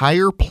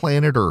entire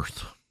planet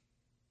Earth,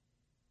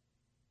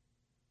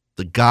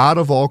 the God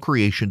of all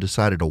creation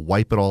decided to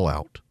wipe it all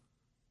out,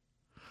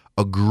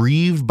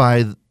 aggrieved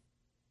by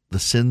the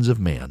sins of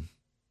man.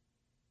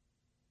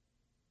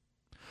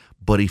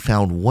 But he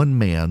found one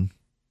man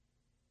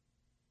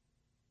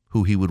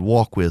who he would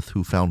walk with,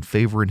 who found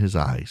favor in his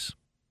eyes.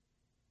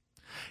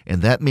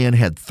 And that man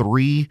had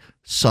 3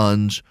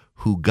 sons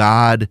who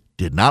God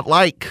did not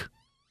like.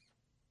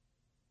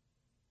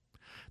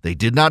 They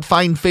did not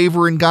find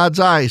favor in God's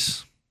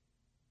eyes.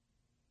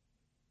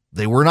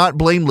 They were not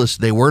blameless.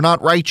 They were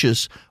not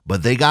righteous,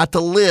 but they got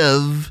to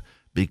live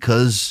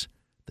because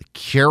the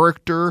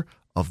character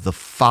of the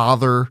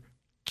father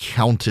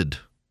counted.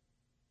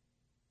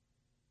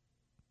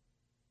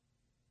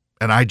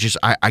 And I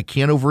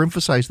can't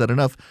overemphasize that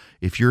enough.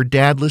 If you're a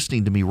dad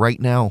listening to me right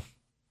now,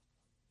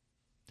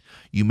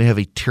 you may have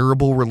a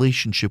terrible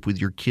relationship with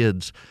your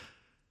kids.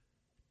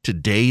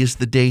 Today is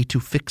the day to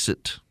fix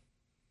it.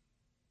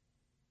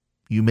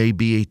 You may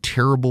be a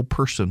terrible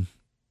person.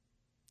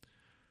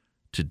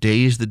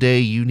 Today is the day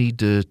you need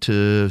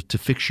to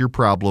fix your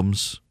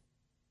problems,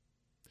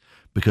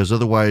 because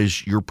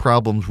otherwise your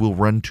problems will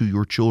run to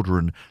your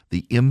children.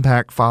 The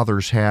impact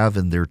fathers have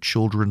in their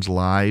children's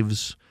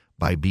lives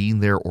by being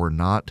there or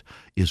not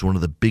is one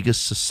of the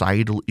biggest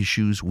societal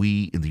issues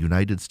we in the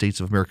United States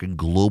of America and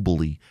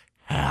globally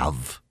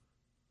have.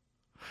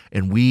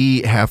 And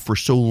we have for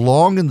so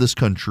long in this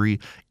country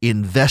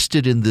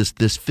invested in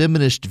this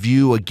feminist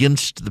view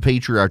against the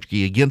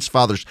patriarchy, against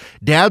fathers.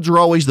 Dads are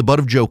always the butt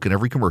of joke in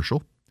every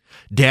commercial.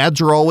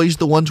 Dads are always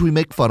the ones we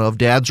make fun of.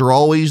 Dads are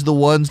always the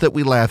ones that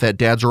we laugh at.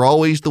 Dads are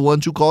always the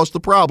ones who cause the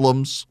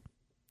problems.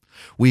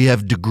 We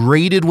have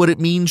degraded what it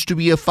means to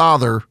be a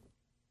father.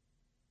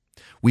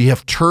 We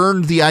have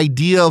turned the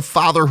idea of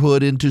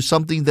fatherhood into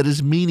something that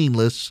is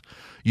meaningless.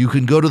 You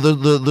can go to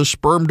the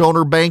sperm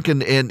donor bank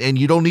and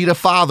you don't need a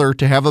father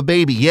to have a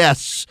baby.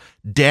 Yes,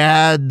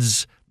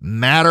 dads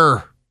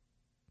matter.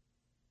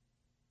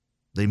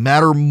 They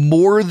matter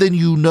more than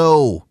you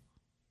know.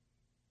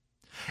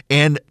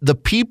 And the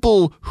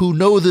people who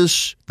know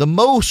this the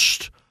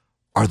most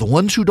are the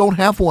ones who don't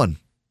have one.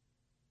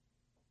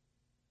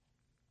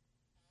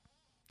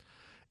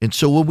 And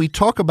so when we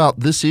talk about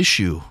this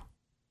issue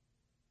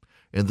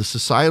and the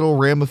societal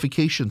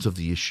ramifications of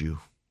the issue,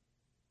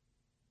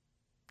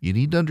 you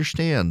need to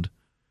understand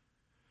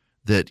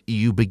that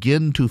you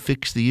begin to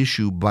fix the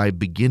issue by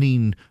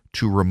beginning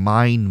to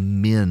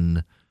remind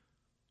men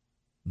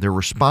their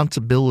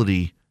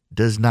responsibility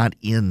does not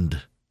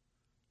end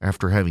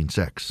after having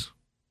sex.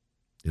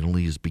 It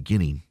only is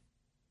beginning.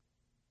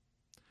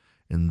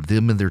 And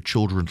them and their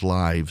children's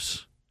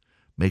lives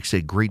makes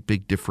a great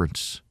big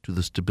difference to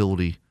the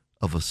stability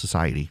of a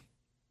society.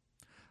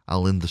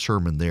 I'll end the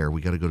sermon there.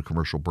 We got to go to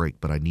commercial break,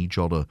 but I need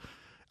you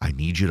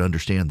to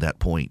understand that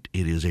point.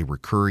 It is a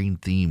recurring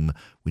theme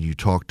when you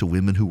talk to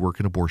women who work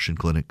in abortion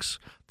clinics.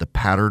 The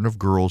pattern of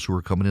girls who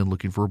are coming in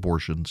looking for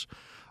abortions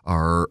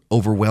are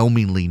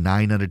overwhelmingly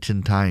 9 out of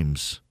 10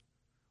 times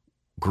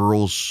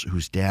girls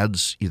whose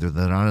dads, either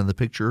they're not in the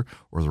picture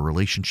or the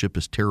relationship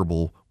is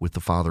terrible with the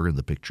father in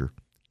the picture.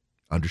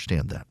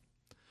 Understand that.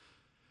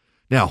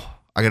 Now,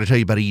 I got to tell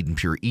you about Eden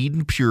Pure.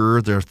 Eden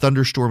Pure, their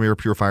thunderstorm air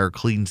purifier,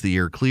 cleans the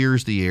air,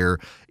 clears the air.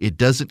 It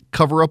doesn't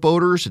cover up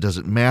odors. It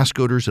doesn't mask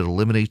odors. It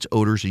eliminates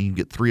odors, and you can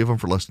get 3 of them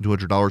for less than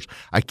 $200.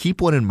 I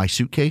keep one in my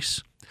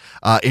suitcase.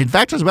 In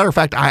fact, as a matter of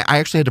fact, I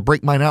actually had to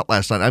break mine out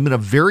last night. I'm in a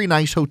very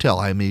nice hotel.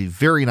 I'm a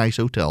very nice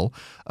hotel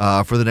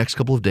for the next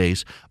couple of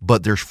days,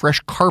 but there's fresh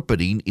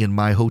carpeting in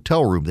my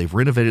hotel room. They've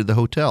renovated the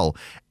hotel,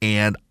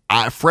 and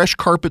fresh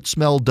carpet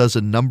smell does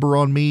a number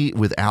on me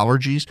with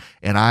allergies,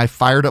 and I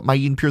fired up my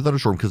Eden Pure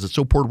Thunderstorm because it's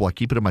so portable. I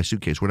keep it in my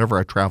suitcase. Whenever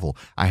I travel,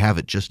 I have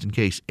it just in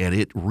case, and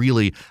it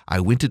really, I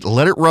went to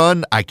let it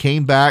run. I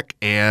came back,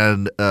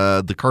 and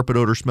the carpet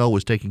odor smell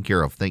was taken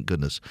care of. Thank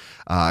goodness.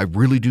 I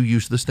really do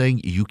use this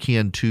thing. You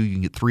can too. You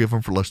can get 3 of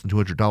them for less than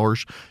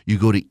 $200. You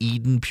go to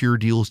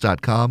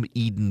EdenPureDeals.com,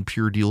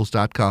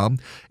 EdenPureDeals.com,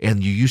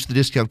 and you use the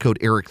discount code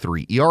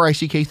ERIC3,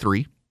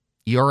 ERICK3.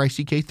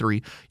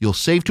 ERICK3. You'll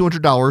save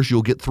 $200.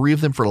 You'll get 3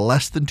 of them for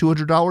less than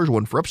 $200.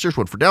 One for upstairs,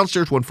 one for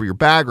downstairs, one for your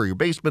bag or your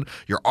basement,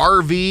 your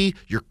RV,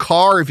 your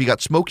car if you got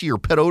smoky or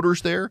pet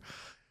odors there.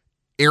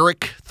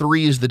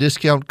 ERIC3 is the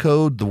discount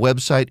code. The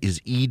website is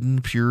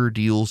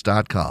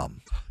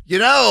EdenPureDeals.com. You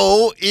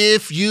know,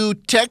 if you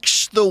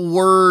text the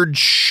word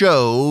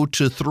show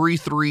to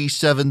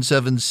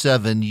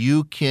 33777,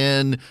 you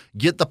can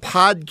get the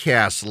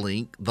podcast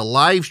link, the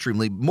live stream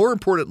link. More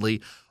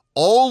importantly,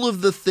 all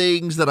of the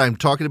things that I'm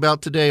talking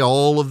about today,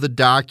 all of the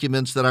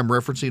documents that I'm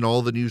referencing,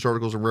 all the news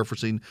articles I'm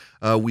referencing,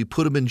 we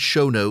put them in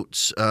show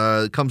notes.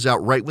 It comes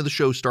out right when the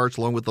show starts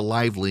along with the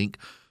live link.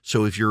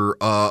 So if you're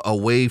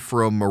away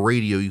from a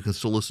radio, you can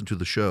still listen to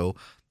the show.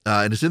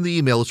 And it's in the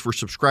email. It's for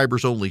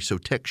subscribers only. So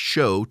text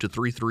show to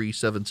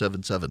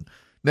 33777.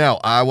 Now,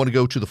 I want to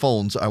go to the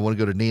phones. I want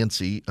to go to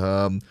Nancy,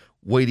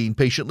 waiting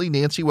patiently.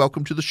 Nancy,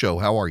 welcome to the show.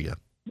 How are you?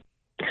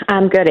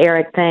 I'm good,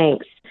 Eric.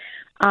 Thanks.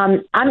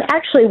 I'm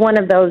actually one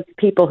of those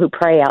people who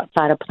pray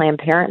outside of Planned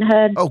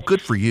Parenthood. Oh,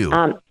 good for you.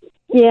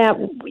 Yeah,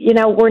 you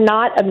know, we're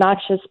not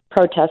obnoxious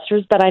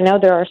protesters, but I know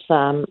there are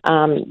some.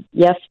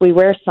 Yes, we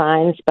wear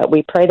signs, but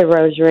we pray the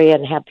rosary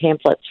and have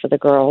pamphlets for the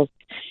girls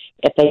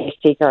if they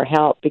seek our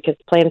help, because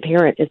Planned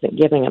Parenthood isn't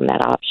giving them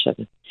that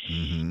option.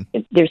 Mm-hmm.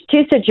 There's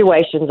 2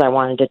 situations I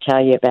wanted to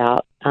tell you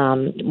about.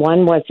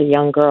 One was a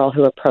young girl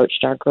who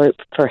approached our group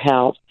for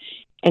help,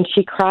 and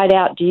she cried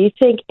out, "Do you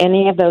think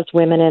any of those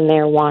women in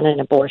there want an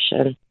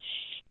abortion?"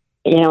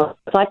 You know,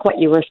 it's like what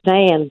you were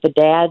saying. The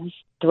dads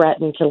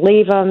threatened to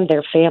leave them.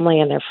 Their family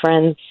and their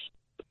friends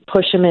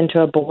push them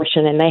into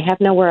abortion, and they have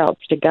nowhere else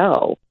to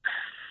go.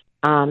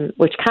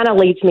 Which kind of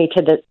leads me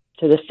to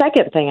the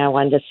second thing I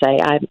wanted to say.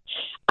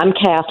 I'm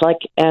Catholic,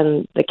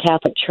 and the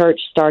Catholic Church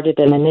started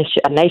a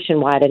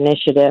nationwide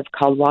initiative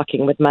called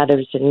Walking with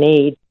Mothers in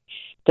Need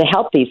to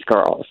help these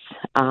girls.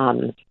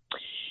 And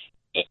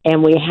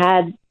we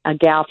had a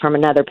gal from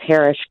another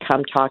parish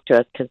come talk to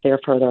us because they're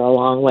further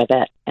along with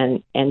it.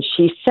 And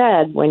she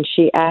said when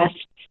she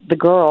asked the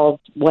girls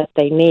what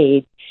they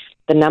need,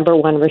 the number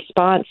one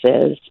response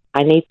is,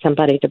 I need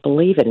somebody to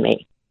believe in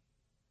me.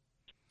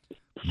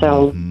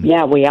 So,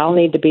 yeah, we all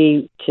need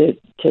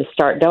to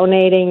start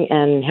donating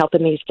and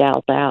helping these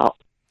gals out.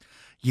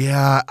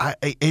 Yeah,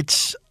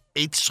 it's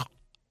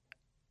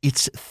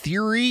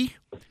theory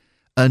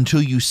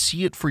until you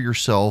see it for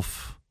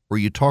yourself, or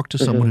you talk to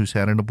someone who's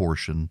had an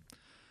abortion,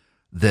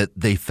 that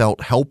they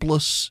felt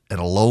helpless and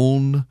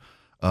alone.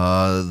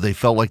 They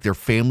felt like their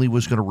family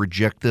was going to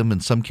reject them. In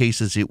some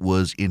cases, it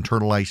was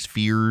internalized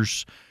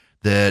fears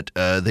that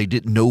they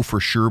didn't know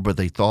for sure, but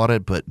they thought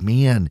it. But,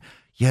 man,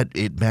 yet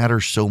it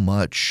matters so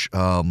much.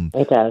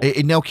 It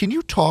does. Now, can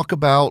you talk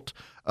about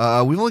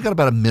we've only got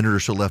about a minute or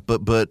so left,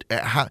 but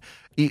how,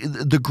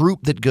 the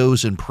group that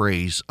goes and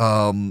prays,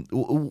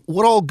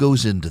 what all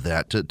goes into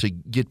that to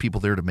get people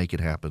there to make it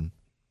happen?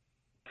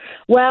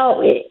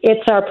 Well,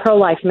 it's our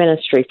pro-life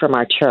ministry from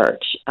our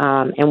church,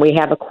 and we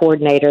have a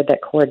coordinator that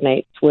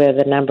coordinates with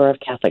a number of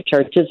Catholic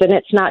churches, and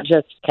it's not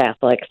just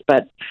Catholics,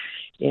 but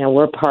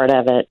we're part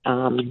of it.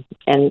 And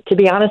to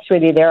be honest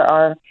with you,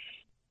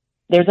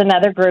 there's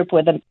another group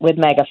with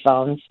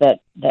megaphones that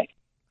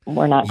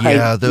we're not crazy.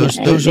 Yeah,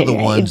 those are the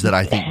ones that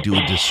I think do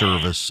a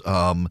disservice.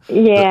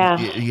 These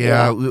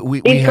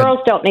girls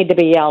don't need to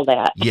be yelled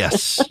at.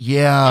 Yes,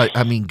 yeah.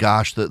 I mean,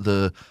 gosh,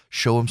 the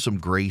show them some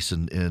grace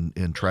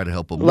and try to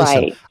help them.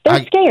 Right, Listen,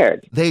 they're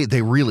scared.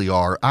 They really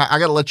are. I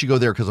got to let you go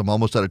there because I'm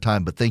almost out of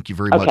time. But thank you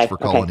very much for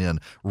calling in.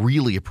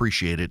 Really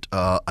appreciate it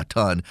a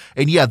ton.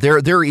 And yeah,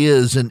 there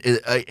is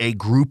a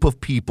group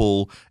of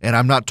people, and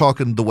I'm not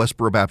talking the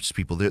Westboro Baptist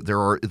people.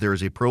 There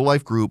is a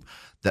pro-life group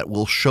that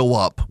will show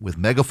up with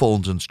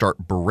megaphones and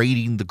start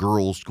berating the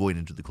girls going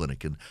into the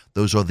clinic. And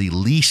those are the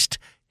least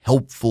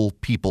helpful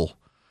people.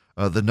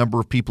 The number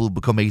of people who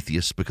become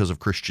atheists because of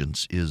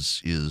Christians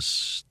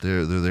is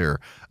they're there.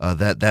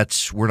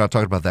 That's we're not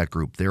talking about that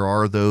group. There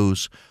are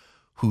those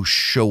who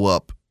show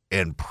up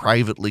and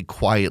privately,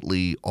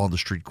 quietly on the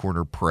street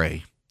corner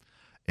pray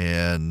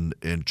and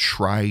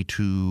try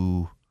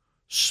to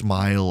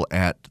smile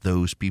at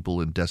those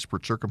people in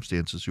desperate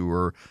circumstances who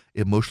are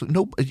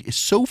emotionally.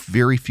 So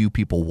very few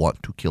people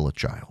want to kill a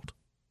child.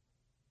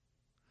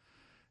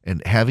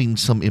 And having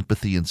some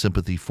empathy and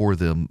sympathy for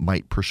them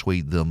might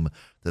persuade them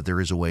that there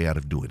is a way out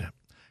of doing it.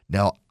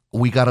 Now,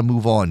 we got to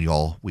move on,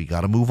 y'all. We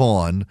got to move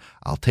on.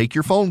 I'll take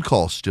your phone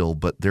call still,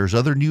 but there's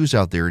other news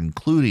out there,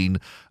 including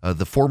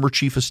the former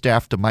chief of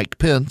staff to Mike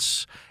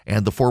Pence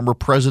and the former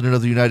president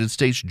of the United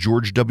States,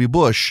 George W.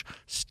 Bush,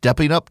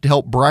 stepping up to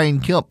help Brian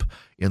Kemp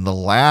in the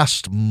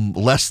last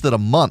less than a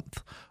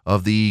month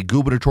of the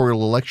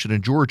gubernatorial election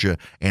in Georgia.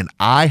 And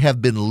I have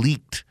been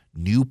leaked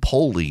new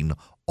polling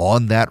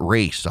on that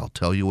race. I'll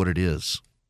tell you what it is.